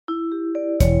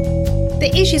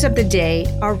The issues of the day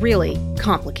are really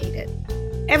complicated.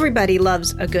 Everybody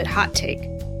loves a good hot take,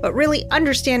 but really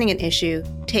understanding an issue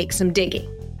takes some digging.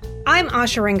 I'm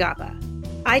Asha Rangappa.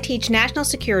 I teach national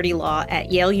security law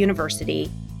at Yale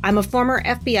University. I'm a former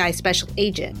FBI special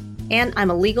agent, and I'm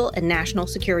a legal and national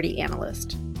security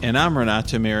analyst. And I'm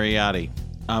Renato Mariotti.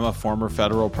 I'm a former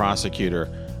federal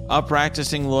prosecutor, a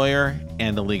practicing lawyer,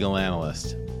 and a legal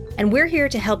analyst. And we're here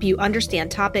to help you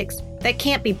understand topics that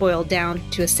can't be boiled down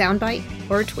to a soundbite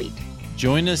or a tweet.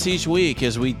 Join us each week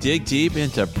as we dig deep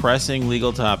into pressing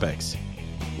legal topics.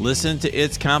 Listen to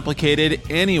It's Complicated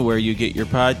anywhere you get your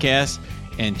podcasts,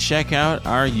 and check out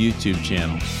our YouTube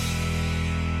channel.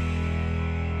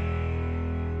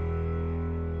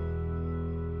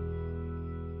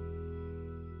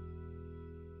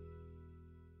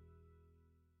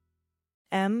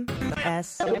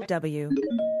 MSW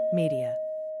Media.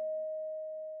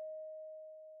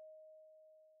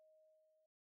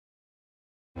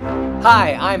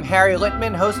 Hi, I'm Harry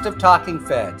Littman, host of Talking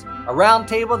Feds, a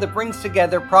roundtable that brings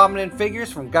together prominent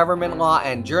figures from government law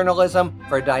and journalism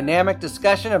for a dynamic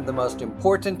discussion of the most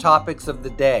important topics of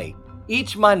the day.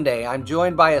 Each Monday, I'm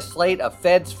joined by a slate of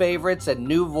Feds favorites and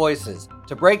new voices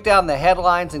to break down the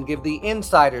headlines and give the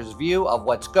insider's view of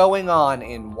what's going on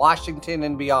in Washington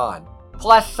and beyond.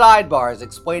 Plus sidebars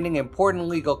explaining important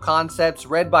legal concepts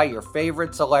read by your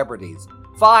favorite celebrities.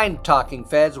 Find Talking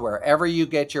Feds wherever you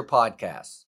get your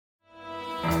podcasts.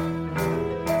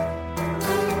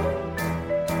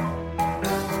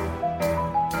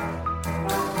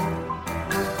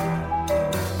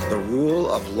 The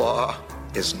rule of law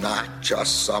is not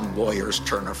just some lawyer's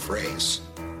turn of phrase.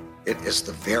 It is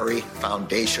the very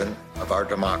foundation of our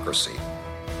democracy.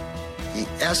 The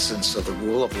essence of the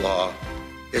rule of law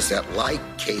is that like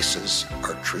cases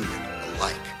are treated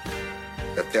alike.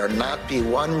 That there not be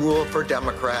one rule for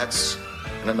Democrats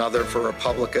and another for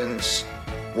Republicans,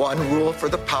 one rule for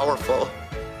the powerful,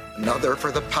 another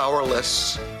for the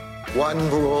powerless, one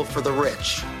rule for the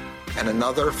rich and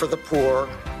another for the poor,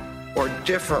 or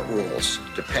different rules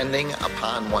depending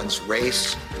upon one's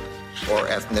race or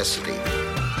ethnicity.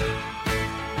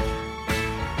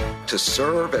 To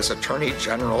serve as Attorney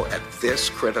General at this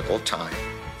critical time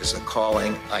is a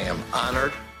calling I am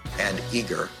honored and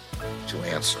eager to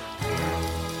answer.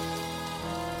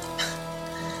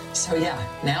 So yeah,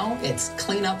 now it's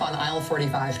clean up on aisle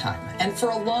 45 time. And for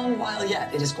a long while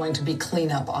yet, it is going to be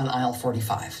clean up on aisle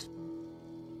 45.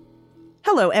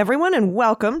 Hello, everyone, and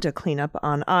welcome to Cleanup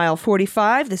on Aisle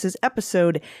 45. This is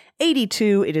episode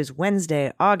 82. It is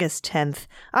Wednesday, August 10th.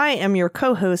 I am your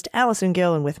co-host, Allison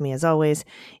Gill, and with me, as always,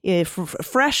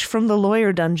 fresh from the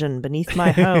lawyer dungeon beneath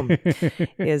my home,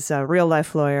 is a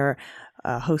real-life lawyer,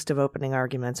 host of Opening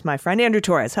Arguments, my friend Andrew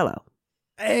Torres. Hello.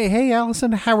 Hey,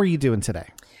 Allison. How are you doing today?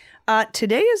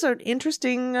 Today is an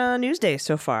interesting news day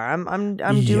so far. I'm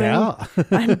doing Yeah.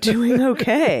 I'm doing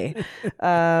okay.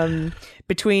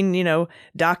 Between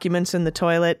documents in the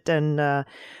toilet and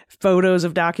photos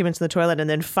of documents in the toilet, and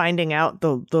then finding out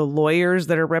the lawyers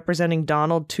that are representing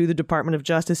Donald to the Department of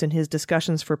Justice in his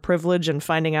discussions for privilege, and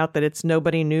finding out that it's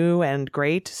nobody new and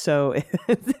great. So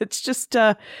it's just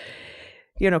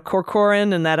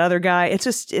Corcoran and that other guy.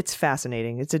 It's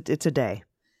fascinating. It's a day.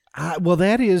 Well,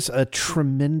 that is a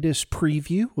tremendous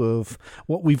preview of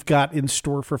what we've got in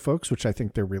store for folks, which I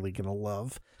think they're really going to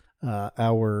love.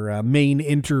 Our main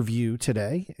interview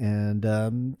today, and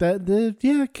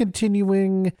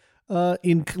continuing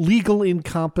in legal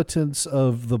incompetence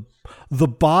of the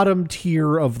bottom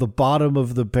tier of the bottom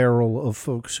of the barrel of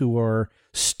folks who are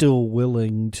still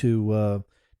willing to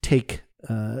take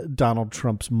Donald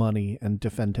Trump's money and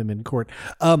defend him in court.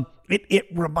 It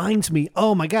reminds me,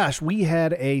 oh my gosh, we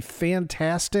had a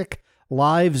fantastic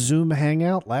live Zoom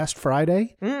hangout last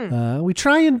Friday. We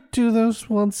try and do those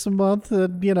once a month,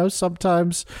 and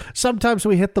sometimes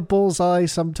we hit the bullseye,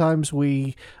 sometimes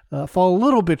we fall a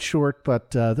little bit short,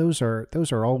 but those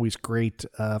are always great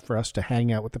for us to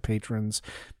hang out with the patrons.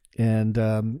 And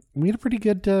we had a pretty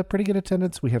good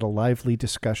attendance. We had a lively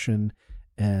discussion.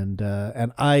 And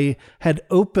I had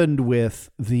opened with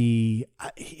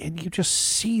and you just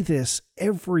see this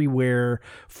everywhere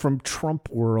from Trump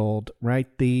world, right?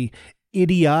 The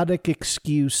idiotic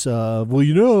excuse of,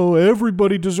 well,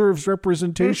 everybody deserves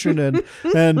representation, and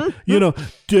that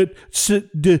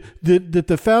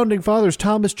the founding fathers,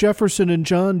 Thomas Jefferson and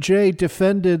John Jay,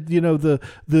 defended,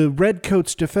 the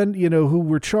redcoats who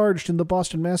were charged in the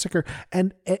Boston Massacre,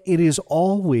 and it is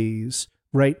always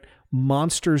right.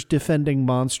 Monsters defending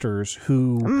monsters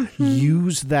who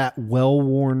use that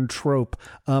well-worn trope.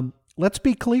 Let's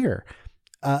be clear.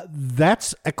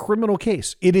 That's a criminal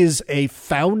case. It is a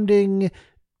founding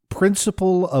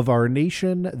principle of our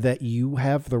nation that you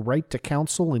have the right to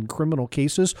counsel in criminal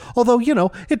cases. Although,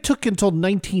 it took until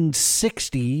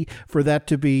 1960 for that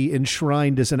to be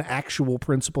enshrined as an actual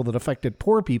principle that affected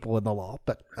poor people in the law.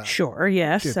 But sure,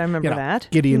 yes, I remember that.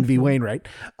 Gideon v. Wainwright.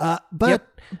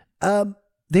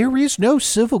 There is no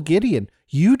civil Gideon.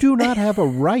 You do not have a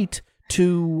right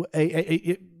to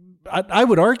I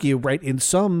would argue, right, in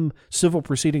some civil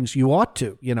proceedings, you ought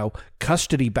to,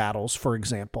 custody battles, for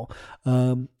example.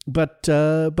 But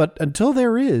until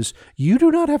there is, you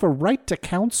do not have a right to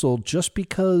counsel just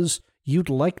because you'd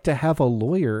like to have a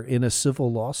lawyer in a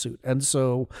civil lawsuit. And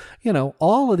so,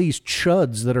 all of these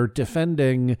chuds that are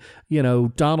defending,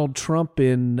 Donald Trump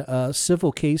in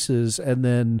civil cases and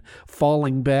then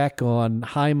falling back on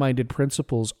high-minded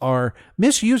principles are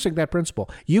misusing that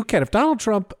principle. If Donald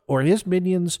Trump or his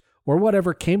minions or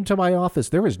whatever came to my office,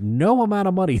 there is no amount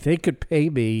of money they could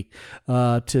pay me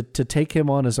to take him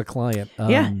on as a client.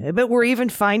 But we're even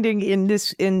finding in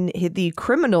the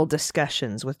criminal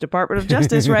discussions with Department of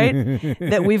Justice, right,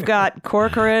 that we've got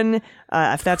Corcoran,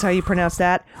 if that's how you pronounce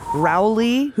that,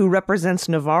 Rowley, who represents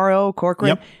Navarro,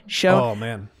 Corcoran, oh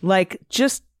man,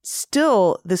 just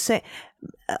still the same.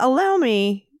 Allow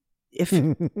me,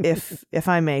 if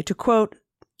I may, to quote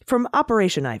from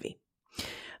Operation Ivy.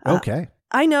 Okay.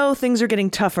 I know things are getting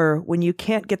tougher when you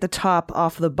can't get the top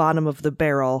off the bottom of the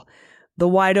barrel. The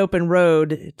wide open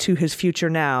road to his future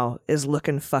now is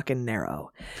looking fucking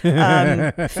narrow.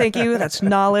 Thank you. That's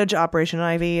Knowledge, Operation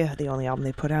Ivy, the only album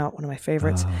they put out, one of my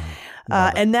favorites.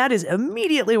 And that is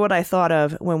immediately what I thought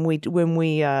of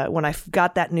when I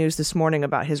got that news this morning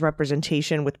about his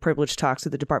representation with privileged talks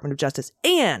at the Department of Justice,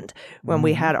 and when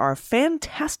we had our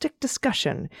fantastic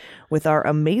discussion with our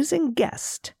amazing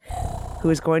guest, who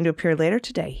is going to appear later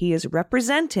today. He is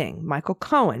representing Michael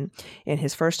Cohen in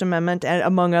his First Amendment and,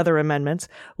 among other amendments,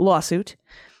 lawsuit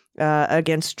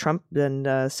against Trump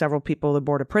and several people at the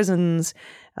Board of Prisons.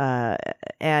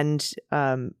 And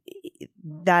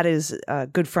that is a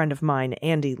good friend of mine,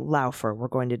 Andy Laufer. We're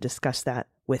going to discuss that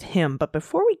with him. But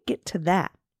before we get to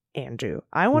that, Andrew,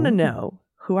 I want to know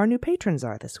who our new patrons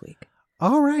are this week.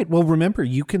 All right. Well, remember,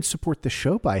 you can support the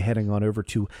show by heading on over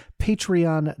to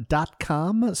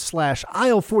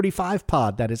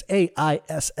patreon.com/aisle45pod. That is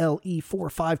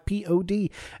AISLE45POD,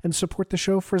 and support the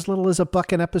show for as little as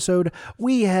 $1 an episode.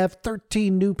 We have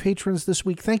 13 new patrons this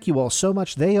week. Thank you all so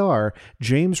much. They are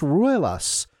James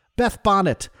Ruelas, Beth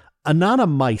Bonnet,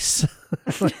 Anonymous.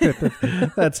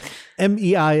 That's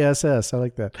MEISS. I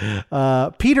like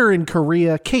that. Peter in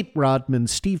Korea, Kate Rodman,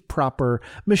 Steve Proper,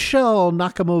 Michelle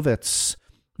Nakamovitz,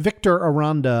 Victor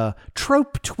Aranda,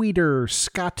 Trope Tweeter,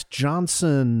 Scott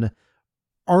Johnson,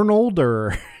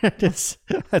 Arnolder. That's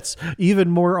even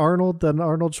more Arnold than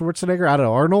Arnold Schwarzenegger. I don't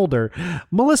know. Arnolder,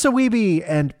 Melissa Wiebe,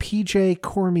 and PJ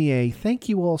Cormier. Thank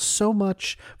you all so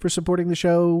much for supporting the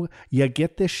show. You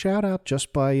get this shout out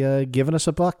just by giving us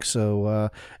 $1. So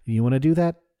you want to do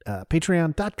that?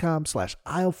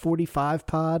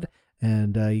 Patreon.com/aisle45pod.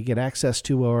 And you get access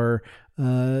to our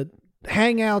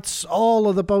hangouts, all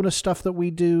of the bonus stuff that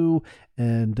we do.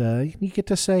 And you get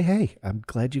to say, hey, I'm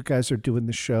glad you guys are doing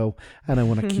the show and I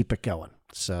want to keep it going.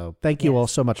 So thank you all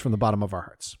so much from the bottom of our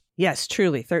hearts. Yes,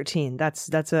 truly 13.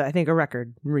 That's I think a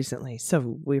record recently.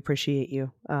 So we appreciate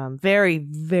you very,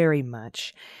 very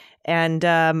much. And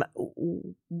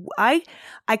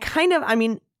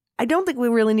I don't think we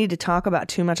really need to talk about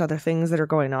too much other things that are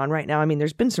going on right now. I mean,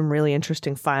 there's been some really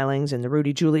interesting filings in the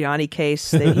Rudy Giuliani case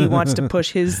that he wants to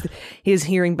push his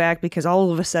hearing back because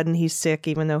all of a sudden he's sick,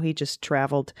 even though he just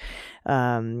traveled.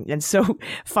 And so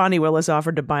Fonnie Willis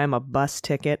offered to buy him a bus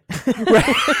ticket,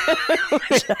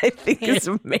 which I think is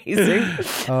amazing.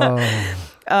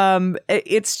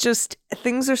 It's just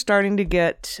things are starting to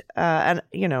get,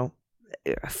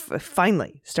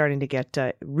 finally starting to get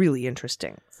really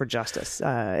interesting for justice.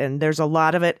 And there's a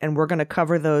lot of it, and we're going to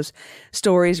cover those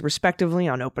stories respectively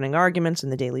on Opening Arguments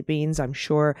and the Daily Beans, I'm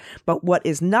sure. But what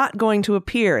is not going to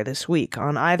appear this week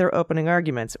on either Opening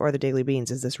Arguments or the Daily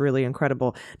Beans is this really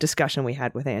incredible discussion we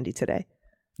had with Andy today.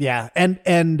 Yeah,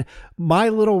 and my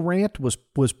little rant was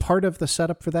part of the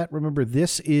setup for that. Remember,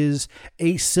 this is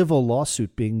a civil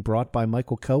lawsuit being brought by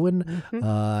Michael Cohen,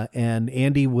 and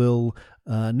Andy will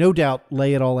no doubt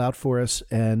lay it all out for us,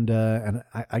 and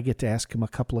I get to ask him a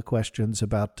couple of questions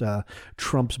about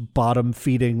Trump's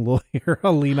bottom-feeding lawyer,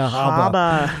 Alina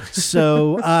Habba.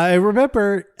 So I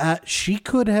remember she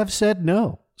could have said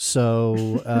no.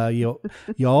 So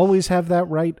you always have that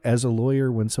right as a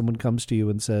lawyer when someone comes to you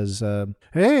and says,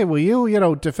 "Hey, will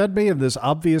you defend me in this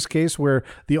obvious case where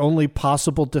the only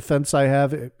possible defense I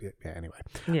have anyway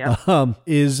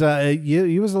is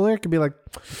you as a lawyer can be like,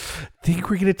 think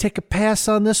we're gonna take a pass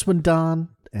on this one, Don,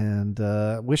 and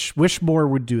wish more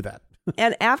would do that."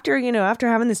 And after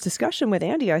having this discussion with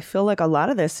Andy, I feel like a lot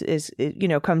of this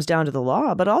comes down to the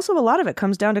law, but also a lot of it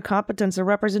comes down to competence of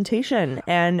representation.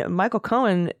 And Michael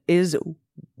Cohen is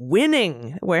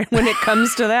winning when it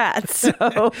comes to that.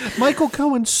 So Michael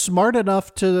Cohen's smart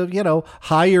enough to,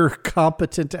 hire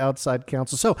competent outside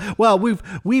counsel. So, well,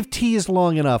 we've teased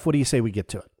long enough. What do you say we get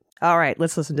to it? All right,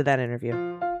 let's listen to that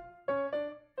interview.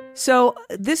 So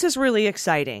this is really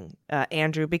exciting,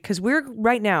 Andrew, because we're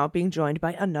right now being joined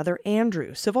by another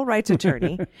Andrew, civil rights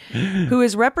attorney, who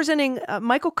is representing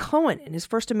Michael Cohen in his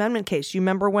First Amendment case. You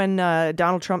remember when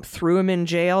Donald Trump threw him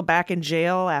back in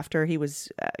jail after he was,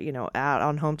 out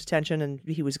on home detention, and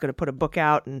he was going to put a book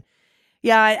out. And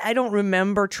yeah, I don't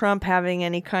remember Trump having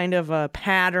any kind of a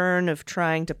pattern of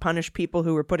trying to punish people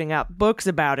who were putting out books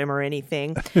about him or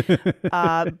anything.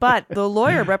 But the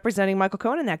lawyer representing Michael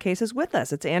Cohen in that case is with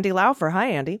us. It's Andy Laufer. Hi,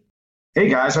 Andy. Hey,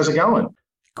 guys. How's it going?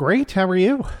 Great. How are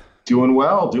you? Doing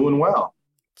well.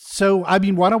 So,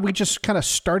 why don't we just kind of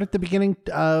start at the beginning?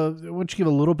 Why don't you give a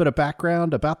little bit of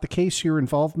background about the case, your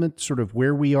involvement, sort of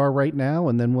where we are right now,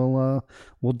 and then we'll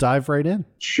dive right in.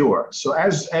 Sure. So,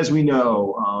 as we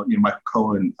know, Michael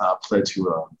Cohen pled to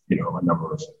a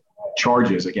number of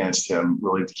charges against him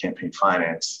related to campaign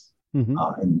finance in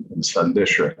the Southern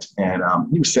District, and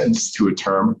he was sentenced to a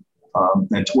term.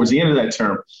 And towards the end of that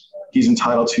term, he's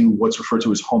entitled to what's referred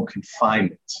to as home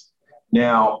confinement.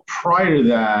 Now, prior to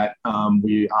that,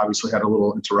 we obviously had a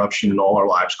little interruption in all our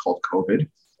lives called COVID.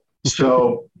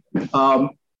 So,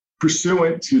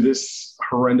 pursuant to this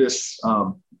horrendous,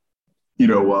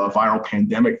 viral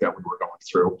pandemic that we were going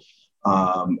through,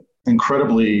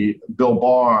 incredibly, Bill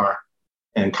Barr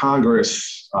and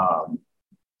Congress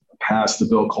passed a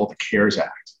bill called the CARES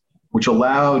Act, which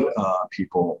allowed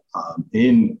people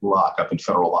in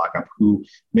federal lockup, who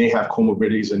may have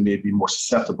comorbidities and may be more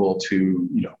susceptible to,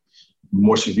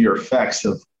 more severe effects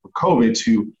of COVID,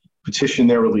 to petition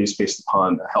their release based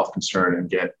upon a health concern and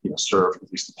get, served at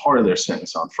least a part of their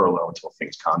sentence on furlough until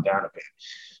things calm down a bit.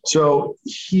 So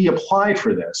he applied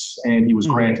for this and he was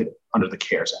granted under the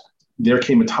CARES Act. There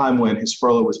came a time when his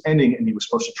furlough was ending and he was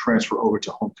supposed to transfer over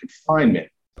to home confinement.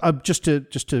 Just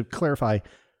to clarify,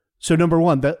 so number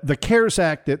one, the CARES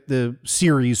Act, the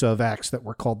series of acts that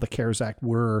were called the CARES Act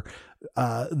were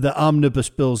the omnibus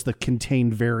bills that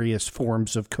contained various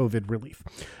forms of COVID relief.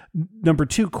 Number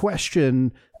two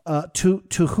question, to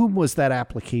whom was that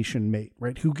application made,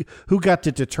 right? Who got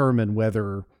to determine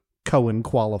whether Cohen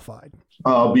qualified?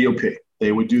 BOP.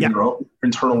 They would do their own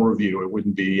internal review. It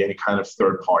wouldn't be any kind of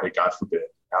third party, God forbid,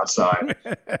 outside,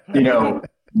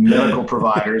 medical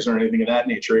providers or anything of that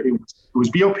nature. It was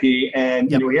BOP, and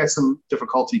he had some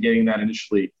difficulty getting that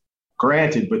initially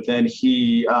granted, but then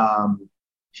he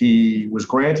was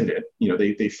granted it.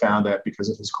 They found that because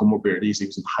of his comorbidities, he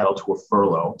was entitled to a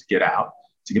furlough to get out,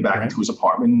 to get back into his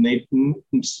apartment, and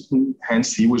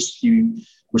hence he was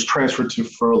transferred to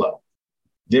furlough.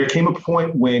 There came a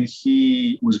point when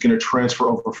he was going to transfer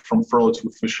over from furlough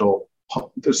to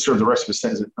serve the rest of his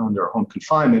sentence under home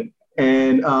confinement,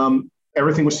 and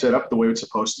everything was set up the way it's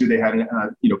supposed to. They had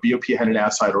BOP had an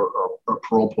outside or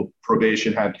parole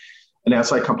probation had an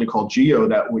outside company called Geo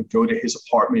that would go to his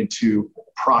apartment to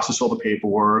process all the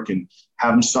paperwork and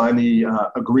have him sign the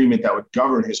agreement that would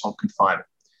govern his home confinement.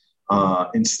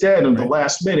 Instead, in the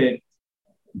last minute,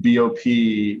 BOP,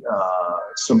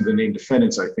 some of the named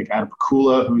defendants, I think Adam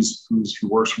Pakula, who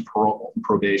works for parole and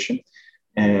probation,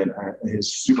 and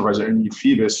his supervisor, Ernie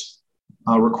Phoebus,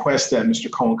 request that Mr.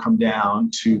 Cohen come down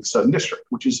to the Southern District,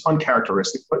 which is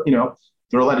uncharacteristic, but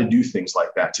they're allowed to do things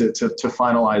like that to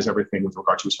finalize everything with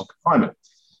regard to his home confinement.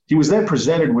 He was then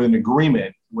presented with an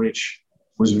agreement which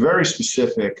was very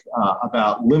specific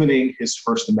about limiting his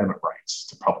First Amendment rights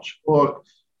to publish a book,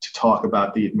 to talk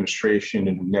about the administration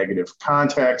in a negative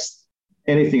context,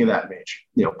 anything of that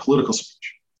nature, political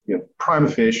speech, prima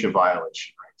facie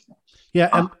violation.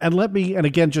 Yeah, and let me, and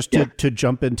again, just to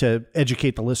jump in to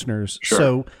educate the listeners. Sure.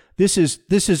 So this is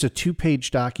a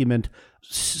 2-page document.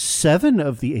 7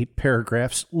 of the 8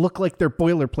 paragraphs look like they're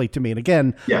boilerplate to me. And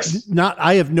again,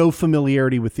 I have no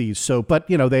familiarity with these. So, but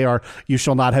they are, you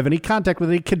shall not have any contact with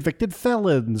any convicted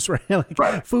felons,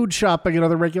 right? Food shopping and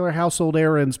other regular household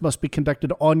errands must be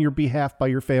conducted on your behalf by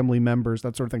your family members,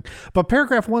 that sort of thing. But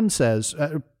paragraph 1 says,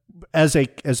 as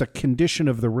a condition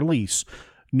of the release,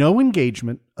 No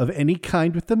engagement of any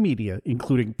kind with the media,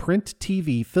 including print,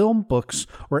 TV, film, books,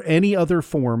 or any other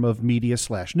form of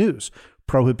media/news.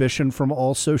 Prohibition from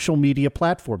all social media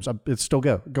platforms. It's still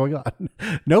going on.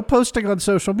 No posting on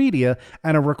social media,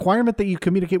 and a requirement that you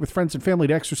communicate with friends and family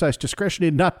to exercise discretion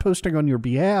in not posting on your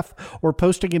behalf or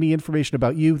posting any information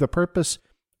about you. The purpose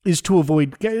is to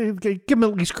avoid, give him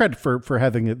at least credit for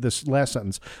having this last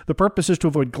sentence. The purpose is to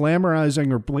avoid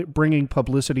glamorizing or bringing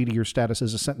publicity to your status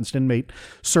as a sentenced inmate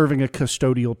serving a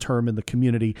custodial term in the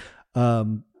community.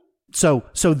 So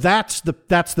that's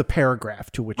the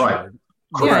paragraph to which you're.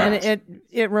 Correct. Yeah, and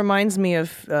it reminds me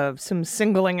of some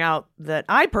singling out that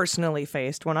I personally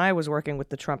faced when I was working with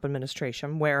the Trump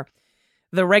administration, where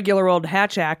the regular old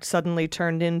Hatch Act suddenly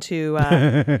turned into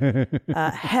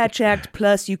Hatch Act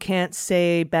plus you can't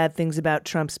say bad things about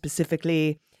Trump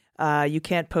specifically. You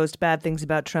can't post bad things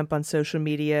about Trump on social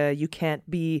media. You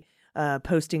can't be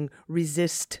posting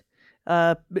resist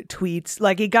tweets.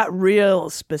 Like, it got real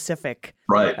specific.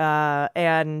 Right.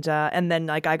 And then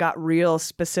like I got real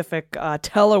specific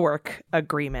telework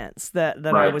agreements that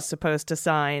right. I was supposed to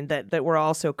sign that were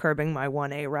also curbing my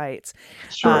 1A rights.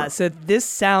 Sure. So this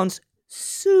sounds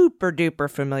super duper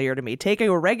familiar to me. Taking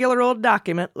a regular old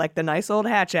document like the nice old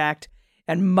Hatch Act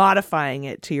and modifying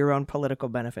it to your own political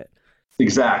benefit.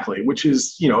 Exactly, which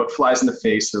is, it flies in the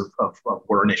face of what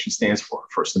our nation stands for,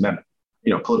 First Amendment,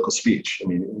 political speech. I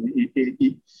mean,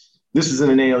 this is an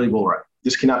inalienable right.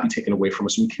 This cannot be taken away from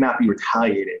us. We cannot be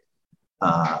retaliated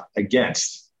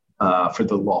against for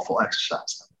the lawful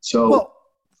exercise. So,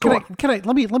 let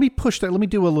me push that. Let me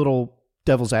do a little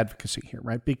devil's advocacy here,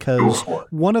 right? Because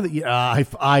one of the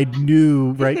I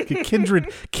knew, right,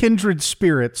 kindred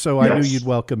spirit, so I knew you'd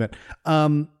welcome it.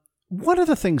 One of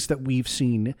the things that we've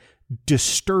seen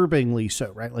disturbingly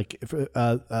so, right? Like if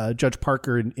Judge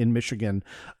Parker in Michigan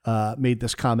made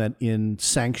this comment in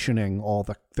sanctioning all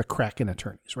the Kraken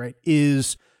attorneys, right?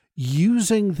 Is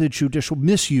misusing the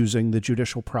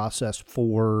judicial process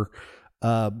for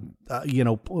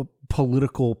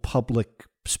political public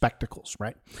spectacles,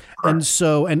 right? And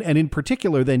so, and in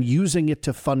particular, then using it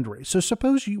to fundraise. So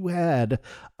suppose you had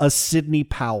a Sidney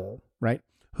Powell, right,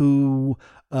 who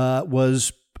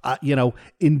was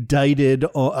indicted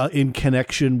in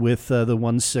connection with the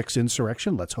 1/6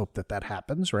 insurrection. Let's hope that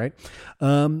happens, right?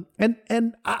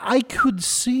 And I could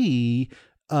see,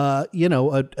 a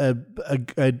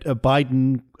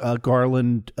Biden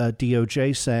Garland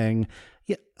DOJ saying,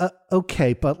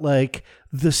 okay, but like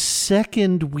the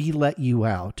second we let you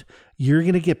out, you're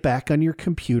going to get back on your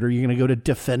computer. You're going to go to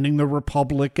defending the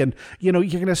Republic, and you're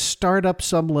going to start up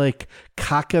some like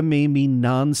cockamamie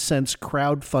nonsense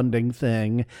crowdfunding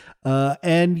thing,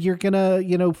 and you're going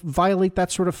to violate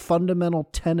that sort of fundamental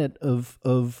tenet of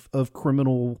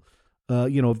criminal.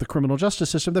 Of the criminal justice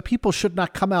system, that people should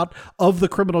not come out of the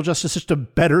criminal justice system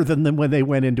better than when they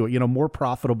went into it, more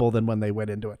profitable than when they went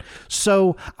into it.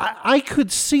 So I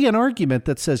could see an argument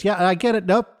that says, yeah, I get it.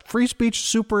 Nope. Free speech,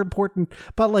 super important.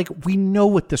 But like, we know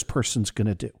what this person's going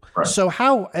to do. Right. So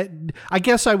how, I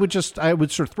guess I would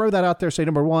sort of throw that out there, say,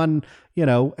 number one, should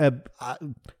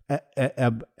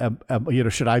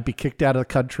I be kicked out of the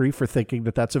country for thinking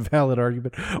that that's a valid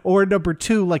argument? Or number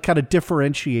two, like kind of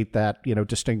differentiate that,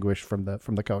 distinguish from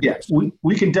the code. Yes,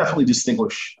 we can definitely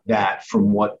distinguish that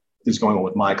from what is going on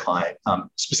with my client.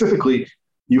 Specifically,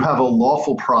 you have a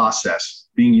lawful process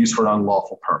being used for an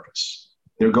unlawful purpose.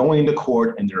 They're going into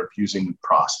court and they're abusing the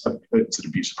process. It's an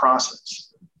abusive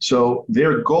process. So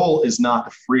their goal is not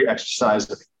the free exercise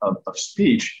of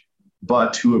speech,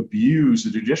 but to abuse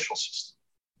the judicial system,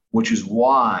 which is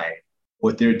why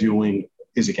what they're doing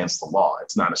is against the law.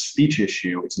 It's not a speech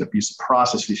issue. It's an abusive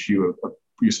process issue of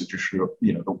abuse of judicial,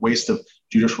 the waste of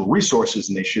judicial resources,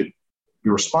 and they should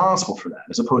be responsible for that.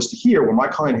 As opposed to here, where my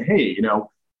client, hey,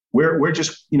 we're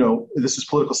just, this is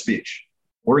political speech.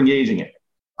 We're engaging in it.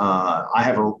 I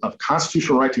have a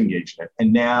constitutional right to engage in it.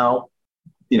 And now,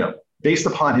 based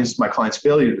upon my client's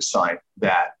failure to sign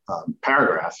that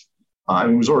paragraph,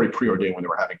 it was already preordained when they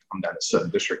were having to come down to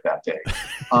 7th District that day.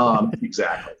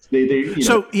 Exactly.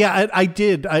 So yeah, I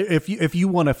did. If you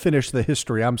want to finish the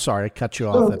history, I'm sorry I cut you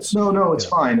off. No, it's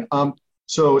fine.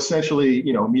 So essentially,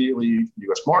 immediately the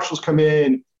U.S. Marshals come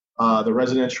in, the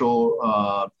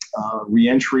residential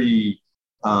reentry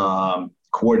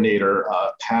coordinator,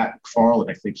 Pat McFarland,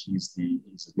 I think he's the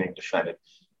named defendant,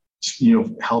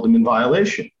 held him in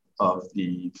violation of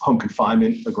the home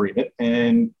confinement agreement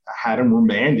and had him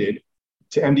remanded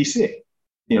to MDC,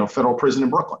 federal prison in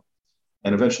Brooklyn.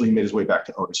 And eventually he made his way back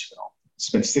to Otisville.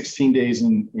 Spent 16 days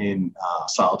in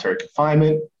solitary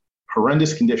confinement,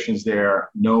 horrendous conditions there,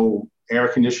 no air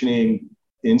conditioning,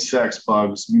 insects,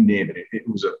 bugs, you name it. It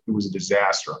was a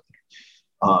disaster.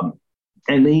 And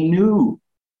they knew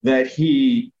that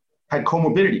he had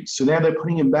comorbidities. So now they're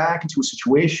putting him back into a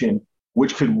situation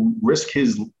which could risk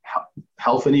his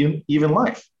health and even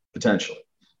life, potentially.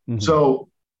 Mm-hmm. So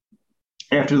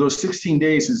after those 16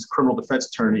 days, his criminal defense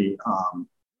attorney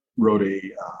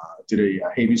did a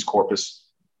habeas corpus,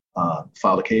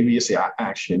 filed a habeas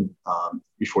action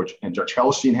before, and Judge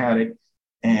Hellerstein had it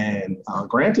and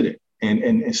granted it.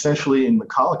 And essentially in the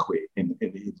colloquy, in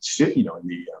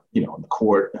the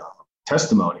court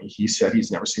testimony, he said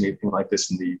he's never seen anything like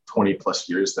this in the 20 plus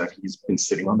years that he's been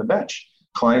sitting on the bench.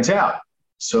 Client's out.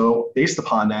 So based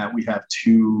upon that, we have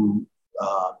two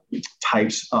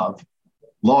types of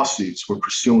lawsuits we're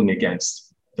pursuing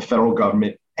against the federal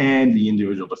government and the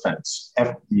individual defendants.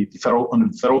 Under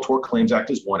the Federal Tort Claims Act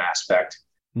is one aspect,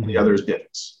 and the other is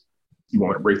Bivens. You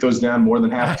want me to break those down? More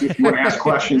than happy to. If you want to ask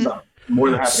questions, I'm more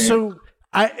than happy to.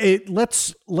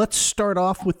 Let's start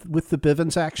off with the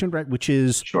Bivens action, right? Which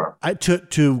is sure.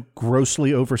 To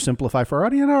grossly oversimplify for our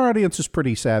audience. Our audience is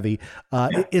pretty savvy.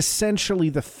 Essentially,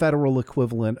 the federal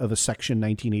equivalent of a Section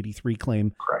 1983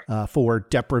 claim for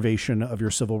deprivation of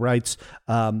your civil rights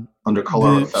under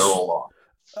color of federal law.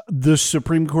 The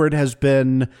Supreme Court has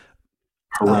been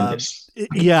horrendous.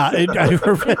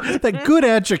 That good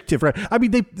adjective, right? I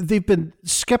mean, they've been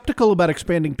skeptical about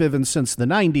expanding Bivens since the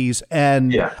 90s,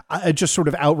 and just sort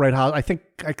of outright. I think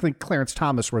Clarence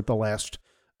Thomas wrote the last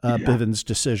Bivens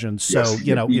decision. So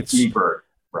it's Ebert,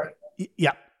 right?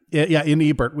 Yeah, in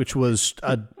Ebert, which was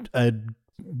a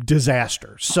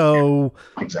disaster. So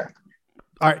exactly.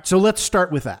 All right, so let's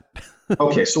start with that.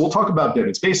 Okay, so we'll talk about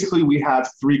Bivens. Basically, we have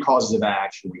three causes of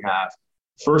action. We have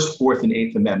First, Fourth, and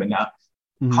Eighth Amendment. Now,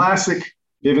 classic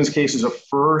Bivens cases of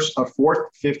Fourth,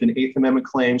 Fifth, and Eighth Amendment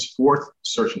claims. Fourth,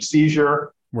 search and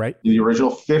seizure. Right. The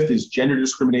original. Fifth is gender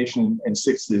discrimination, and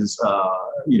sixth is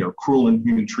cruel and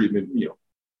inhuman treatment,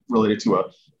 related to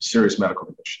a serious medical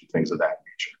condition, things of that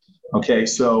nature. Okay,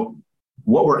 so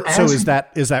what we're asking, so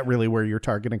is that really where you're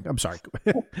targeting? I'm sorry.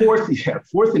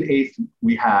 Fourth and eighth,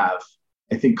 we have,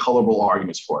 I think, colorable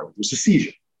arguments for it. It was a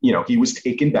seizure. He was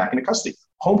taken back into custody.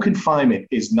 Home confinement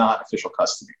is not official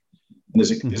custody. And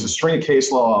there's a string of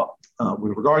case law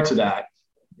with regard to that,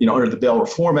 under the Bail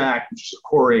Reform Act, which is a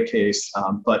Corey case.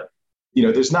 But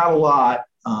there's not a lot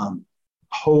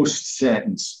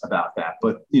post-sentence about that.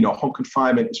 But, home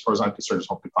confinement, as far as I'm concerned, is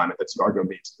home confinement. That's the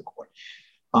argument made to the court.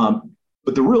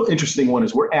 But the real interesting one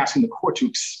is we're asking the court to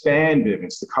expand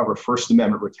Bivens to cover First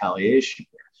Amendment retaliation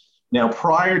here. Now,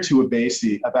 prior to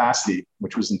Abbasi,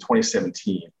 which was in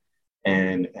 2017,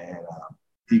 and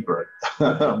Ebert,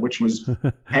 which was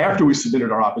after we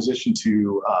submitted our opposition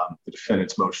to the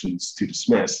defendant's motions to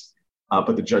dismiss,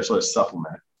 but the judge let us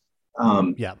supplement.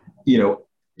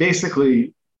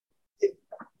 Basically,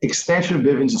 expansion of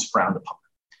Bivens is frowned upon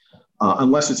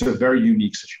unless it's a very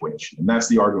unique situation. And that's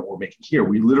the argument we're making here.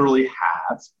 We literally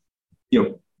have,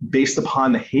 based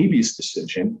upon the habeas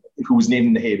decision, who was named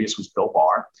in the habeas was Bill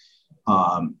Barr,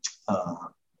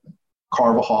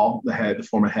 Carvajal, the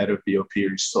former head of BOP,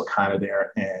 who's still kind of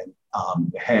there, and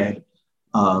the head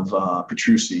of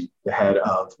Petrucci, the head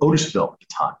of Otisville at the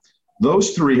time.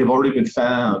 Those three have already been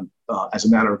found as a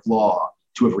matter of law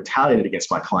to have retaliated against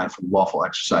my client for the lawful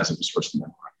exercise of his First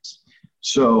Amendment rights.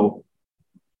 So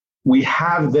we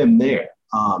have them there.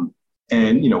 And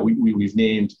we've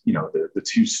named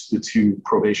the two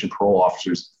probation parole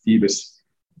officers, Phoebus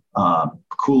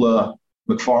Pakula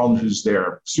McFarland, who's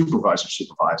their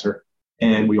supervisor,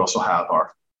 and we also have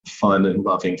our fun and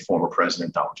loving former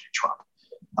president Donald J. Trump,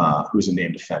 who's a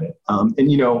named defendant. I'm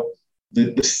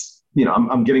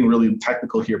getting really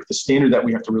technical here, but the standard that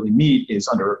we have to really meet is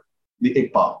under the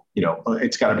Iqbal.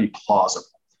 It's got to be plausible.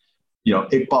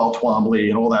 Iqbal, Twombly,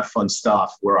 and all that fun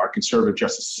stuff, where our conservative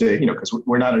justices say, because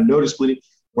we're not a notice pleading,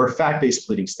 we're a fact-based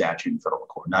pleading statute in federal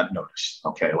court, not notice,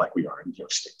 okay, like we are in New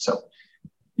York State. So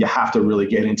you have to really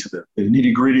get into the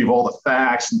nitty-gritty of all the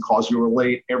facts and cause you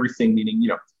relate everything, meaning,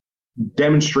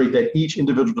 demonstrate that each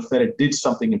individual defendant did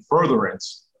something in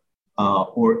furtherance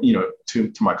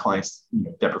to my client's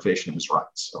deprivation of his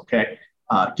rights, okay?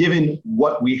 Given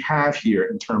what we have here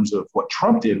in terms of what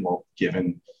Trump did, well,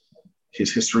 given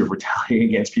his history of retaliating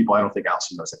against people, I don't think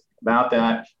Allison knows anything about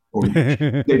that, or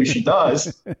maybe she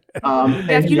does.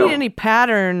 If you need any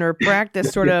pattern or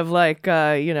practice, sort of like,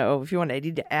 if you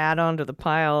need to add on to the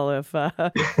pile of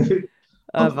pain,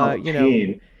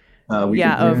 we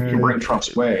can bring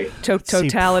Trump's way.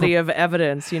 Totality of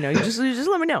evidence, you just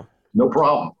let me know. No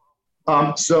problem.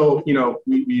 So,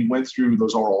 we went through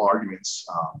those oral arguments.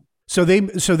 So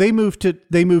they moved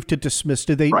to dismiss.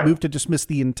 Did they Right. move to dismiss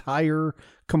the entire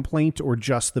complaint or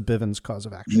just the Bivens cause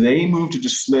of action? They moved to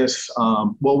dismiss.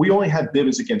 Well, we only had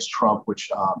Bivens against Trump,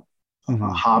 which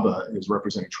Haba is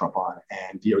representing Trump on,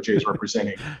 and DOJ is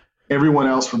representing everyone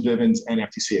else from Bivens and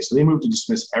FTCA. So they moved to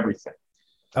dismiss everything.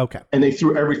 Okay. And they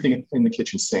threw everything in the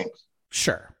kitchen sink.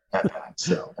 Sure. At that.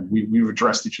 So and we've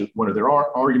addressed each one of their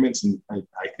arguments, and I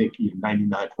think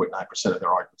 99.9% of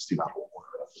their arguments do not hold water.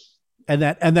 And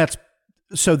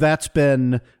that's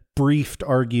been briefed,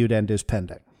 argued, and is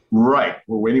pending. Right.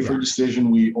 We're waiting for a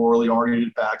decision. We orally argued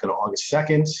it back on August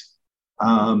 2nd.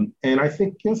 And I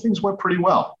think things went pretty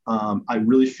well. I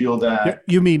really feel that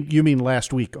you mean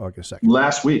last week, August 2nd.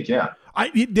 Last week, yeah.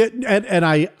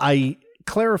 I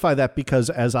clarify that because,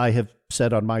 as I have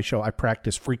said on my show, I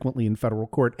practice frequently in federal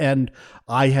court, and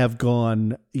I have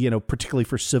gone, particularly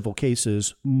for civil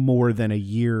cases, more than a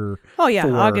year. Oh yeah,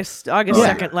 August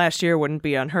 2nd last year wouldn't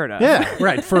be unheard of. Yeah,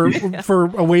 right. For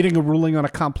awaiting a ruling on a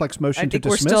complex motion to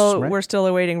dismiss. We're still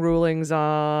awaiting rulings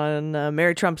on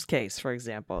Mary Trump's case, for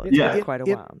example. It's been quite a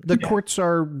while. The courts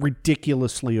are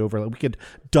ridiculously overloaded. We could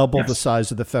double the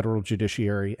size of the federal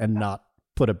judiciary and not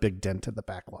put a big dent in the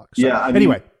backlog. So,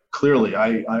 anyway. Clearly,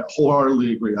 I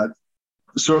wholeheartedly agree. I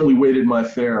certainly waited my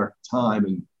fair time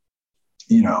and,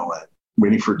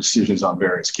 waiting for decisions on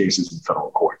various cases in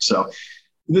federal court. So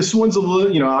this one's a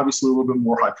little, obviously a little bit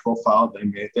more high profile.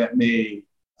 That may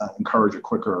encourage a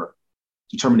quicker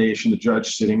determination. The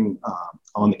judge sitting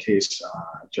on the case,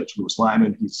 Judge Lewis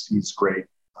Lyman, he's great.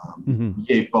 He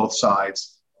gave both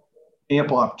sides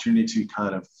ample opportunity to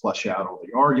kind of flesh out all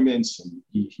the arguments, and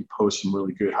he posed some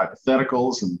really good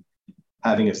hypotheticals and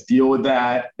having us deal with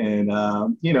that. And,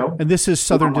 And this is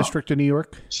Southern District of New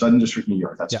York? Southern District of New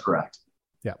York. That's correct.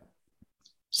 Yeah.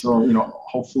 So,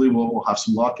 hopefully we'll have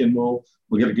some luck and we'll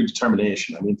get a good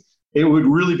determination. I mean, it would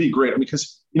really be great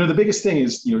because, the biggest thing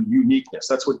is, uniqueness.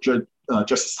 That's what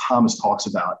Justice Thomas talks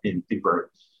about in Big Bird,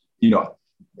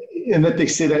 and that they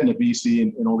say that in the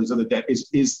BC and all these other that is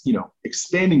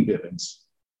expanding Bivens.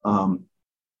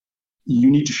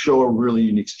 You need to show a really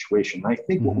unique situation. And I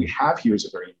think what we have here is a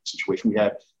very unique situation. We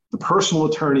had the personal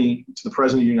attorney to the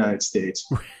President of the United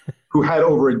States who had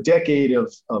over a decade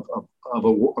of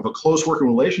a close working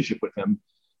relationship with him,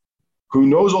 who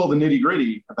knows all the nitty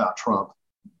gritty about Trump,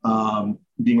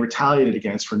 being retaliated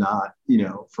against for not,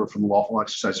 for the lawful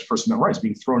exercise of First Amendment rights,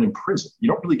 being thrown in prison. You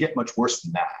don't really get much worse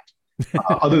than that,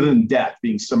 other than death,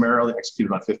 being summarily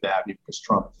executed on Fifth Avenue because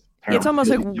Trump. It's almost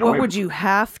like, what would you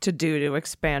have to do to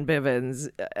expand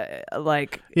Bivens?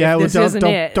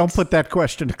 Don't put that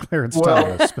question to Clarence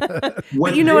Thomas.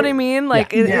 But you know what I mean?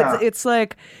 It's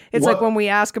like when we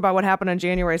ask about what happened on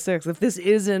January 6th. If this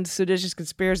isn't seditious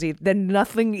conspiracy, then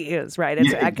nothing is, right?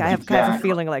 I have a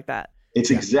feeling like that. It's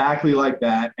exactly like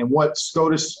that. And what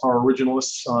SCOTUS, our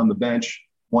originalists on the bench,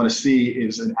 want to see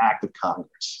is an act of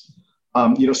Congress.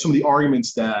 Some of the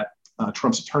arguments that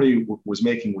Trump's attorney was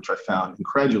making, which I found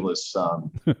incredulous,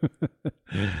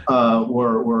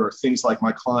 were things like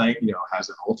my client, has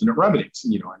an alternate remedies.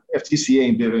 And FTCA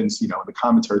and Bivens, in the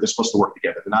commentary, they're supposed to work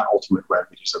together. They're not ultimate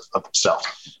remedies of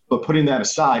themselves. But putting that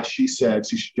aside, she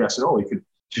suggested, he could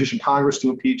petition Congress to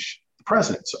impeach the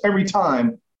president. So every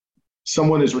time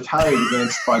someone is retaliated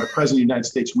against by the president of the United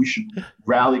States, we should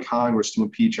rally Congress to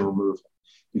impeach and remove him.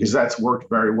 Because that's worked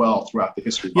very well throughout the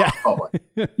history of the Republic.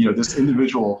 This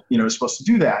individual, is supposed to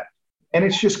do that. And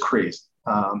it's just crazy.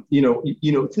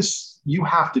 This, you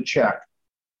have to check.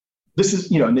 This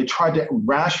is, and they tried to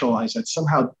rationalize that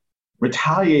somehow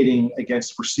retaliating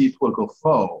against a perceived political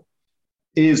foe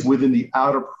is within the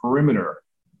outer perimeter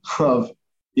of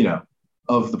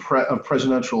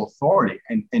presidential authority.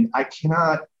 And I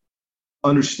cannot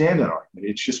understand that argument.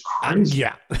 It's just crazy.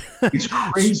 It's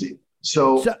crazy.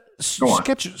 So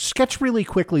sketch really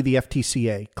quickly the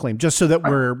FTCA claim, just so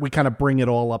that we kind of bring it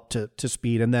all up to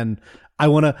speed, and then I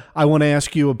want to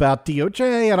ask you about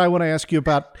DOJ, and I want to ask you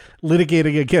about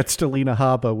litigating against Alina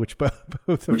Habba, which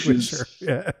is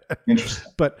interesting.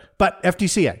 But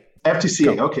FTCA.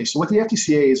 Okay, so what the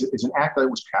FTCA is an act that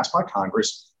was passed by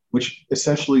Congress, which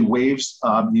essentially waives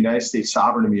the United States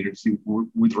sovereign immunity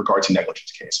with regard to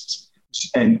negligence cases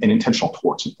and intentional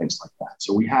torts and things like that.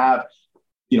 So we have.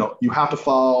 You have to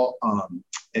follow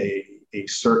a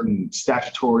certain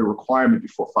statutory requirement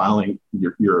before filing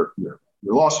your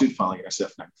lawsuit, filing an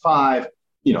SF-95,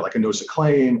 like a notice of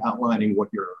claim, outlining what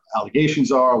your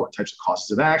allegations are, what types of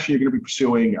causes of action you're going to be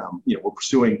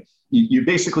pursuing. You're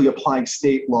basically applying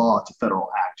state law to federal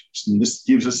actors. And this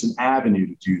gives us an avenue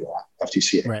to do that,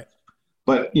 FTCA. Right.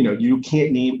 But, you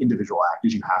can't name individual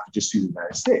actors. You have to just sue the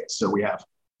United States. So we have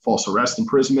false arrest,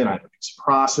 imprisonment, advocacy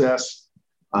process.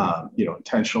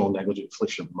 intentional negligent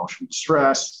infliction of emotional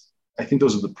distress. I think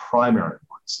those are the primary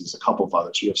ones. There's a couple of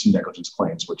others. We have some negligence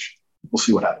claims, which we'll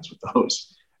see what happens with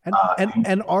those.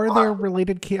 And are there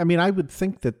related I mean, I would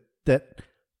think that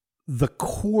the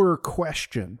core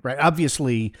question, right?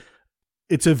 Obviously,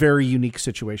 it's a very unique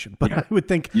situation, but I would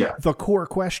think the core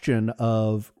question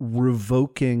of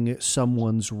revoking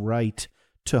someone's right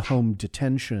to home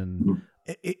detention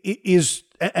is,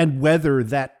 and whether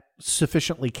that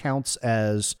sufficiently counts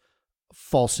as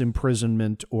false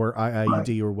imprisonment or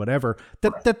IIED or whatever,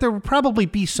 that there would probably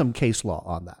be some case law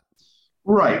on that.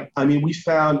 Right. I mean, we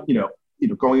found,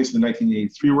 going into the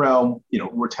 1983 realm,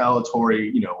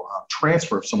 retaliatory,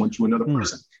 transfer of someone to another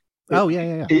prison.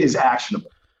 Is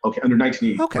actionable. Okay, under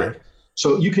 1983. Okay.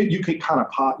 So you can kind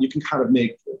of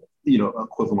make,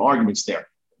 equivalent arguments there.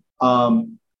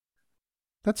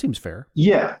 That seems fair.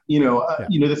 Yeah.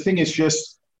 The thing is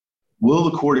just, will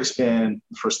the court expand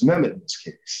the First Amendment in this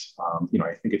case?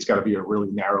 I think it's got to be a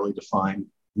really narrowly defined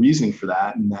reasoning for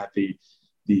that, and that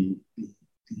the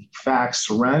facts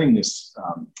surrounding this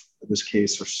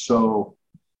case are so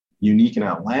unique and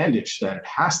outlandish that it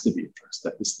has to be addressed.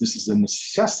 That this is a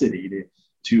necessity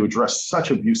to address such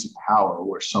abuse of power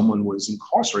where someone was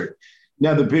incarcerated.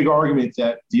 Now, the big argument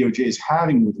that DOJ is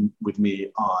having with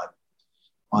me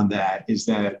on that is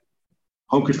that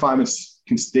home confinements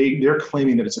they're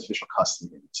claiming that it's official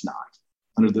custody, and it's not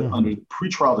under the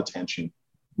pretrial detention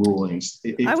rulings.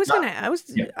 I was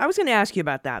going to ask you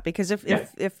about that, because if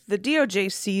the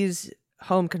DOJ sees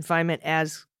home confinement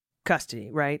as custody,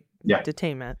 right? Yeah.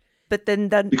 Detainment. But then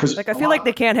because I feel like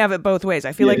they can't have it both ways.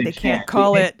 I feel like they can't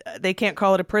call it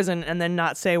a prison and then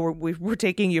not say we're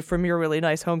taking you from your really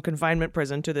nice home confinement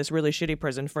prison to this really shitty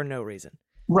prison for no reason.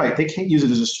 Right. They can't use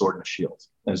it as a sword and a shield,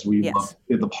 as we love,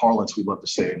 in the parlance we love to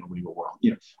say in the legal world.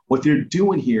 What they're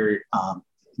doing here,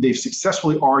 they've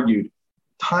successfully argued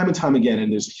time and time again,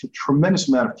 and there's a tremendous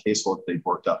amount of case law that they've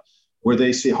worked up, where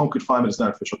they say home confinement is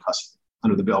not official custody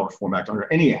under the Bail Reform Act, under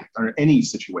any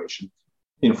situation,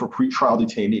 for pretrial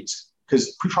detainees.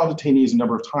 Because pretrial detainees a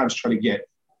number of times try to get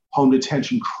home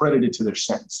detention credited to their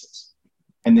sentences,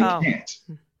 and they can't.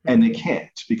 And they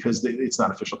can't because it's not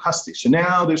official custody. So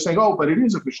now they're saying, but it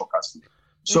is official custody.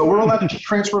 So we're allowed to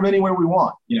transfer them anywhere we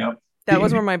want, That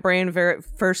was where my brain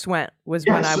first went, when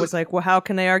I was like, well, how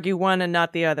can they argue one and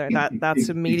not the other? That's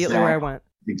immediately where I went.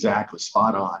 Exactly.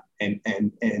 Spot on.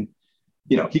 And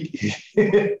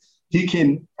he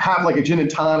can have like a gin and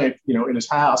tonic, in his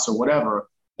house or whatever.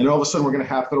 And all of a sudden we're going to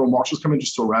have federal marshals come in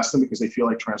just to arrest him because they feel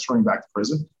like transferring back to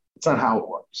prison. It's not how it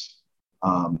works.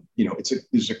 And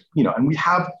we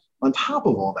have, on top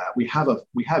of all that, we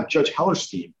have Judge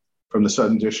Hellerstein from the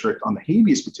Southern District on the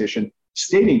habeas petition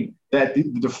stating that the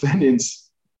defendants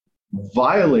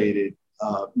violated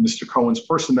Mr. Cohen's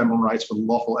First Amendment rights for the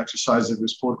lawful exercise of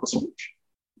his political speech.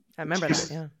 I remember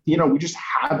that, yeah. We just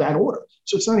have that order.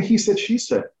 So it's not a he said, she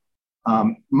said.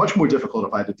 Much more difficult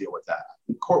if I had to deal with that.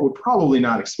 The court would probably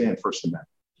not expand First Amendment.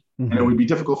 And it would be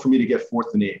difficult for me to get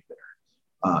Fourth and Eighth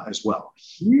there as well.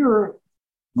 Here,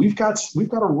 we've got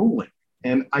a ruling,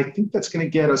 and I think that's going to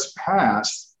get us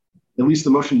past at least the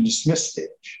motion to dismiss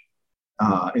stage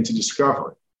into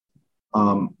discovery.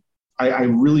 I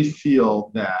really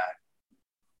feel that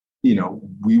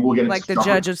we will get like the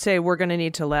judge would say, we're going to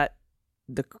need to let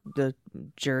the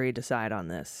jury decide on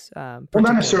this. Well,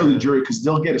 not necessarily the jury, because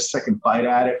they'll get a second bite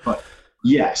at it, but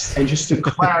yes. And just to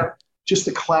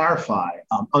clarify,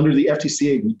 under the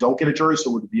FTCA, we don't get a jury,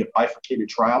 so it would be a bifurcated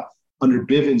trial. Under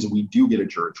Bivens, we do get a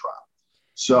jury trial.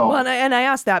 So, well, and I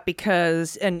asked that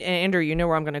because, and Andrew, you know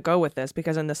where I'm going to go with this,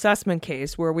 because in the Sussman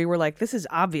case, where we were like, this is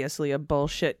obviously a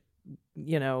bullshit,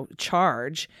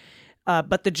 charge,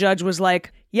 but the judge was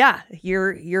like, yeah,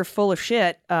 you're full of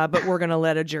shit, but we're going to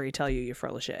let a jury tell you're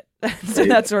full of shit. So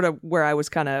that's sort of where I was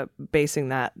kind of basing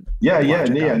that. Yeah,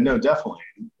 no, definitely,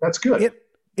 that's good.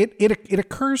 It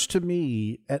occurs to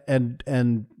me,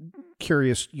 and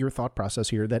curious your thought process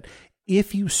here, that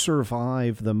if you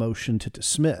survive the motion to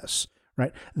dismiss,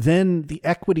 right, then the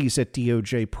equities at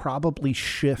DOJ probably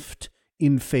shift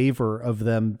in favor of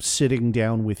them sitting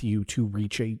down with you to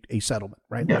reach a settlement,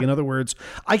 right? Yeah. Like, in other words,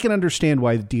 I can understand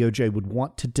why the DOJ would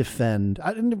want to defend,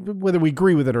 whether we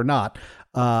agree with it or not,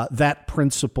 that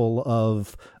principle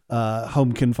of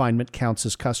home confinement counts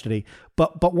as custody.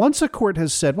 But once a court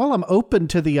has said, well, I'm open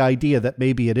to the idea that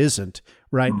maybe it isn't,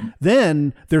 right? Mm-hmm.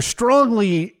 Then they're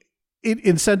strongly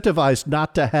incentivized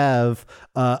not to have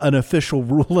an official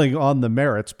ruling on the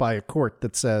merits by a court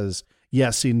that says,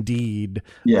 yes, indeed.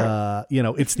 Yeah.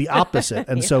 It's the opposite.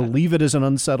 And so leave it as an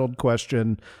unsettled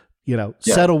question,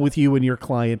 settle with you and your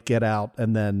client, get out,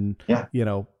 and then,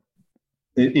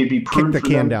 it'd be prudent kick the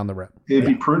can down the road. It'd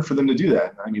be prudent for them to do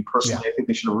that. I mean, personally, I think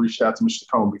they should have reached out to Mr.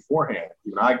 Cohen beforehand.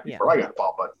 Before I got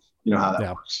involved, but you know how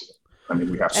that works. I mean,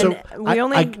 we have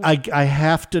I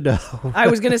have to know. I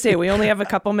was going to say we only have a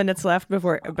couple minutes left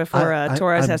before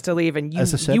Torres has to leave, and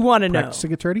you want to know.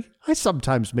 Practicing attorney, I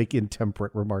sometimes make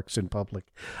intemperate remarks in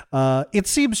public. It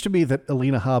seems to me that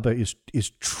Alina Habba is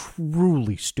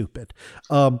truly stupid.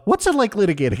 What's it like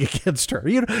litigating against her?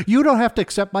 You don't have to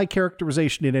accept my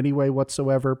characterization in any way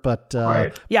whatsoever. But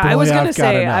yeah, I was going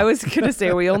to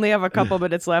say we only have a couple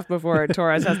minutes left before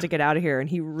Torres has to get out of here, and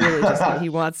he really he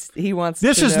wants.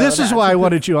 This is why I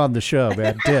wanted you on the show,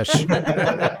 man. Dish.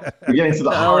 We're getting to the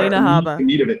heart and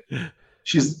meat of it.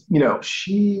 She's,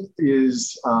 she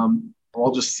is.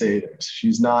 I'll just say this: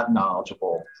 she's not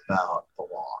knowledgeable about the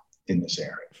law in this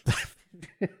area.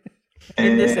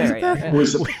 It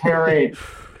was apparent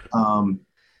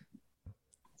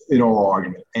in oral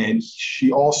argument, and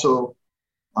she also,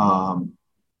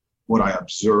 what I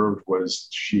observed was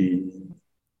she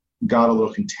got a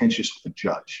little contentious with the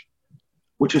judge.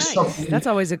 Which is something that's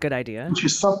always a good idea. Which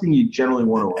is something you generally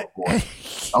want to avoid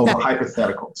over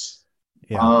hypotheticals.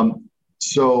 Yeah.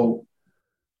 So,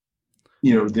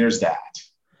 there's that.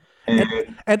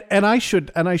 And I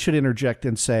should interject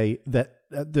and say that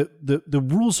the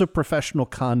rules of professional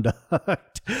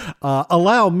conduct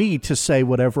allow me to say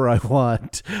whatever I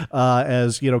want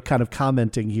as kind of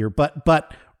commenting here,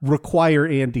 but require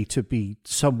Andy to be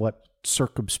somewhat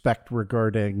circumspect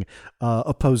regarding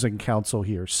opposing counsel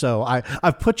here. So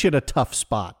I've put you in a tough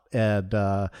spot, and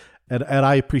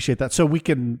I appreciate that. So we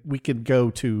can go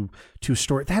to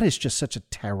story. That is just such a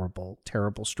terrible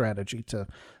strategy to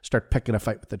start picking a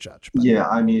fight with the judge. But. Yeah,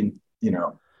 I mean,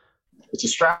 it's a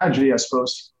strategy, I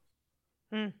suppose.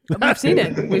 We've seen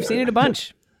it. We've seen it a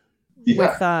bunch.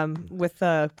 Yeah. With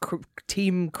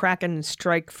Team Kraken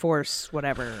Strike Force,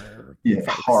 whatever. Yeah,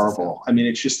 horrible. I mean,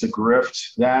 it's just a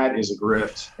grift. That is a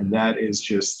grift, and that is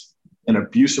just an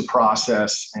abusive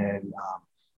process. And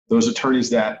those attorneys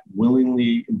that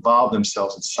willingly involve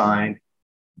themselves and sign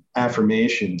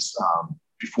affirmations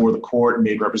before the court and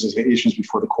made representations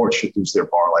before the court should lose their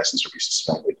bar license or be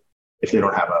suspended if they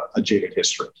don't have a jaded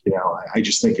history. I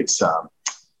just think it's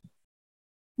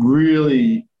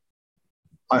really.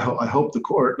 I hope the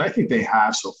court, and I think they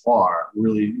have so far,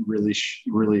 really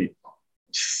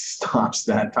stops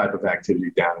that type of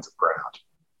activity down to the ground.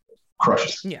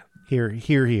 Crushes. Yeah.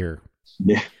 Here.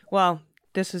 Yeah. Well,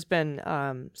 this has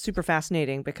been super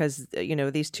fascinating because,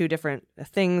 these two different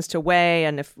things to weigh,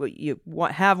 and if you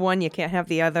have one, you can't have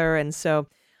the other. And so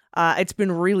it's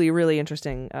been really, really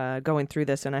interesting going through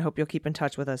this, and I hope you'll keep in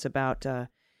touch with us about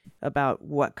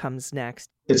what comes next.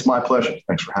 It's my pleasure.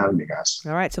 Thanks for having me, guys.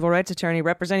 All right. Civil rights attorney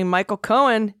representing Michael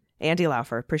Cohen, Andy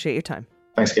Laufer. Appreciate your time.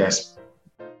 Thanks, guys.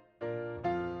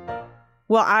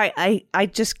 Well, I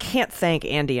just can't thank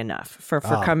Andy enough for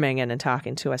coming in and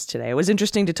talking to us today. It was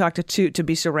interesting to talk to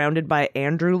be surrounded by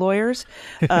Andrew lawyers,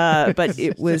 but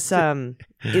it was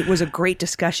a great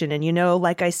discussion. And,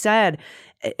 like I said,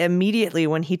 immediately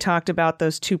when he talked about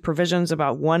those two provisions,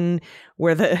 about one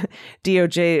where the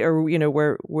DOJ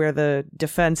or, where the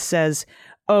defense says,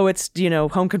 oh, it's,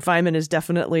 home confinement is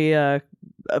definitely a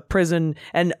prison,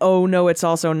 and oh, no, it's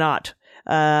also not.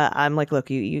 I'm like, look,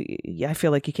 I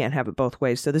feel like you can't have it both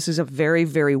ways. So this is a very,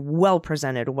 very well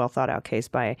presented, well thought out case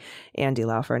by Andy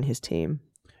Laufer and his team.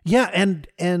 Yeah.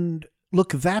 And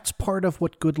look, that's part of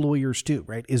what good lawyers do,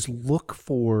 right? Is look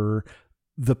for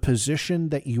the position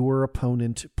that your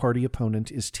party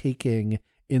opponent is taking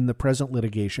in the present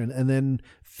litigation, and then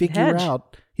figure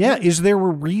out, is there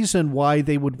a reason why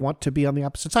they would want to be on the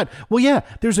opposite side? Well, yeah,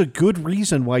 there's a good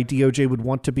reason why DOJ would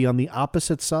want to be on the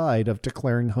opposite side of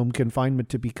declaring home confinement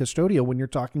to be custodial when you're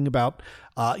talking about,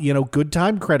 good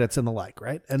time credits and the like,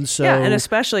 right? And so, yeah, and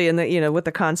especially in the, with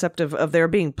the concept of there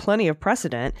being plenty of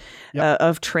precedent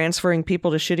of transferring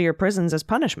people to shittier prisons as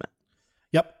punishment.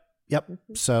 Yep.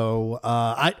 So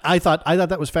I thought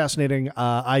that was fascinating.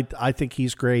 I think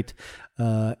he's great,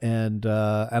 and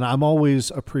I'm always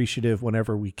appreciative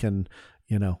whenever we can,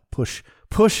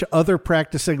 push other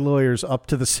practicing lawyers up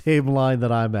to the same line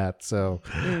that I'm at. So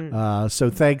so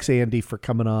thanks, Andy, for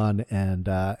coming on, and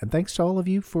thanks to all of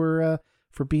you for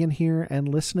being here and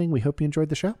listening. We hope you enjoyed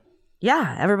the show.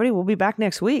 Yeah, everybody, we'll be back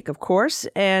next week, of course.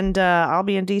 And I'll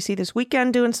be in D.C. this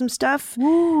weekend doing some stuff,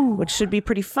 which should be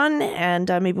pretty fun. And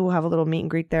maybe we'll have a little meet and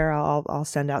greet there. I'll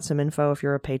send out some info if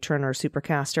you're a patron or a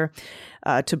supercaster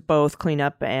to both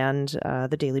Cleanup and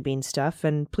the Daily Beans stuff.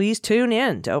 And please tune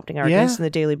in to opening arguments in the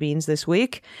Daily Beans this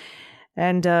week.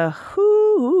 And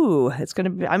It's going to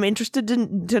be, I'm interested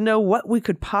to know what we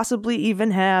could possibly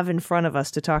even have in front of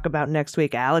us to talk about next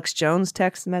week. Alex Jones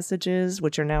text messages,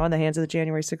 which are now in the hands of the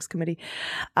January 6th committee.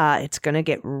 It's going to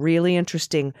get really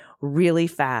interesting really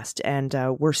fast. And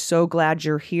we're so glad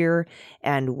you're here.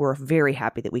 And we're very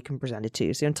happy that we can present it to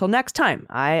you. So until next time,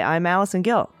 I'm Allison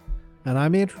Gill. And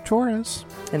I'm Andrew Torres.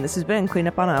 And this has been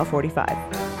Cleanup on Aisle 45.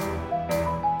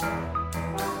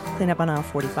 Cleanup on Aisle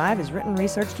 45 is written,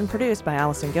 researched, and produced by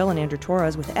Allison Gill and Andrew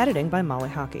Torres with editing by Molly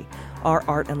Hockey. Our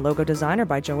art and logo design are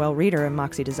by Joelle Reeder and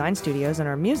Moxie Design Studios, and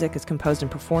our music is composed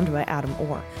and performed by Adam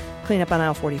Orr. Cleanup on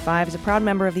Aisle 45 is a proud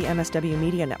member of the MSW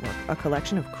Media Network, a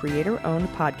collection of creator-owned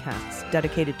podcasts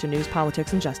dedicated to news,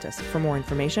 politics, and justice. For more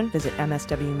information, visit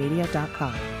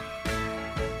mswmedia.com.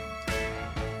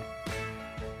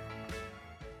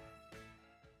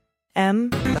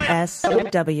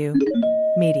 MSW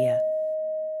Media.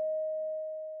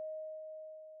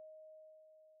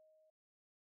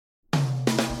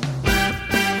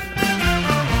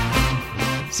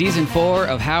 Season 4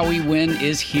 of How We Win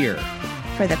is here.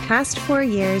 For the past 4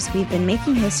 years, we've been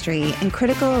making history in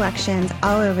critical elections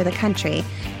all over the country.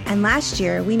 And last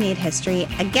year, we made history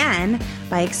again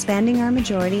by expanding our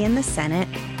majority in the Senate,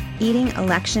 beating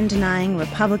election-denying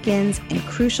Republicans in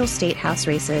crucial state house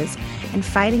races, and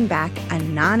fighting back a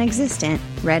non-existent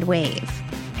red wave.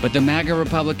 But the MAGA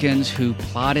Republicans who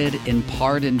plotted and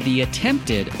pardoned the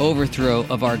attempted overthrow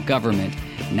of our government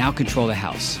now control the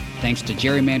House, thanks to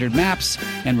gerrymandered maps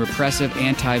and repressive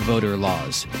anti-voter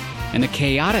laws. And the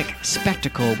chaotic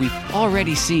spectacle we've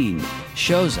already seen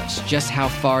shows us just how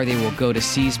far they will go to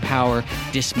seize power,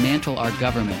 dismantle our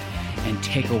government, and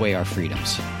take away our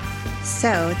freedoms.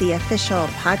 So, the official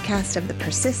podcast of The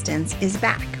Persistence is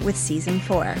back with Season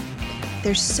 4.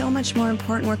 There's so much more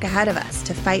important work ahead of us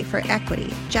to fight for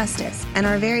equity, justice, and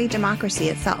our very democracy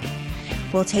itself.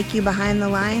 We'll take you behind the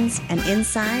lines and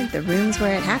inside the rooms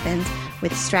where it happens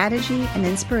with strategy and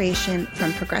inspiration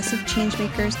from progressive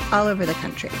changemakers all over the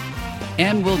country.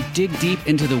 And we'll dig deep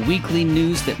into the weekly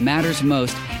news that matters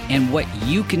most and what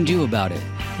you can do about it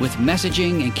with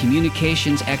messaging and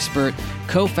communications expert,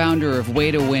 co-founder of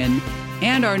Way to Win,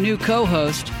 and our new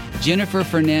co-host, Jennifer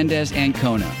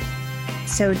Fernandez-Ancona.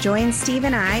 So join Steve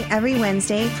and I every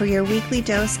Wednesday for your weekly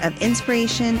dose of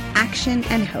inspiration, action,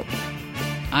 and hope.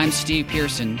 I'm Steve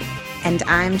Pearson. And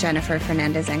I'm Jennifer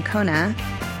Fernandez-Ancona.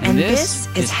 And this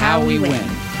is How We Win.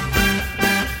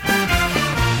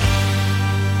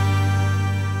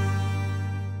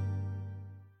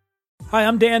 Hi,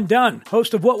 I'm Dan Dunn,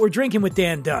 host of What We're Drinking with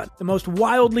Dan Dunn, the most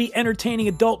wildly entertaining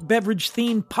adult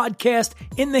beverage-themed podcast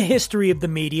in the history of the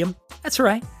medium. That's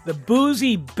right, the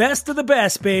boozy best of the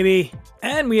best, baby.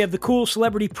 And we have the cool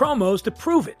celebrity promos to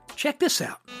prove it. Check this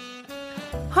out.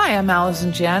 Hi, I'm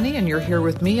Allison Janney, and you're here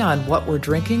with me on What We're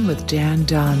Drinking with Dan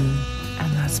Dunn.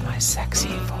 And that's my sexy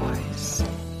voice.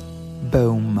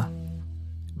 Boom.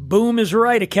 Boom is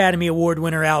right, Academy Award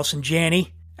winner Allison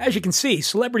Janney. As you can see,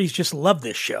 celebrities just love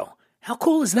this show. How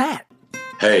cool is that?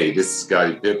 Hey, this is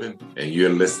Scottie Pippen, and you're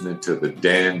listening to The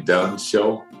Dan Dunn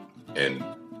Show. And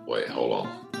wait, hold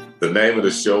on. The name of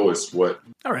the show is what?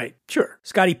 All right, sure.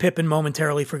 Scottie Pippen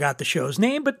momentarily forgot the show's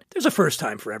name, but there's a first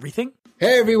time for everything.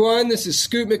 Hey, everyone, this is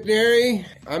Scoot McNairy.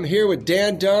 I'm here with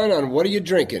Dan Dunn on What Are You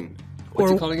Drinking?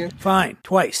 What's it called again? Fine,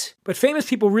 twice. But famous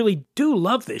people really do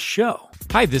love this show.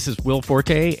 Hi, this is Will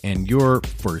Forte, and you're,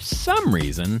 for some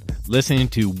reason, listening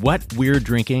to What We're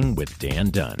Drinking with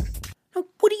Dan Dunn. Now,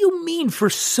 what do you mean, for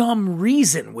some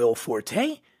reason, Will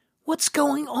Forte? What's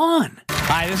going on?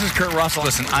 Hi, this is Kurt Russell.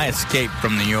 Listen, I escaped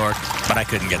from New York, but I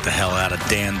couldn't get the hell out of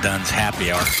Dan Dunn's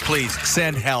happy hour. Please,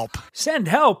 send help. Send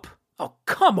help? Oh,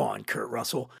 come on, Kurt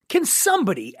Russell. Can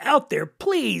somebody out there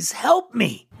please help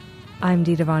me? I'm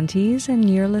Dita Von Teese, and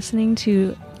you're listening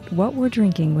to What We're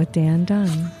Drinking with Dan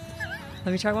Dunn.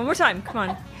 Let me try one more time. Come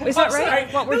on. Is that right? Sorry.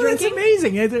 What we're drinking? It's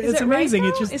amazing. It's amazing.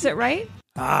 Right, is it right?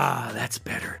 Ah, that's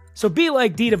better. So be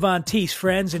like Dita Von Teese,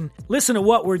 friends, and listen to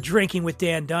What We're Drinking with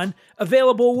Dan Dunn,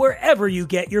 available wherever you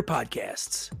get your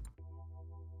podcasts.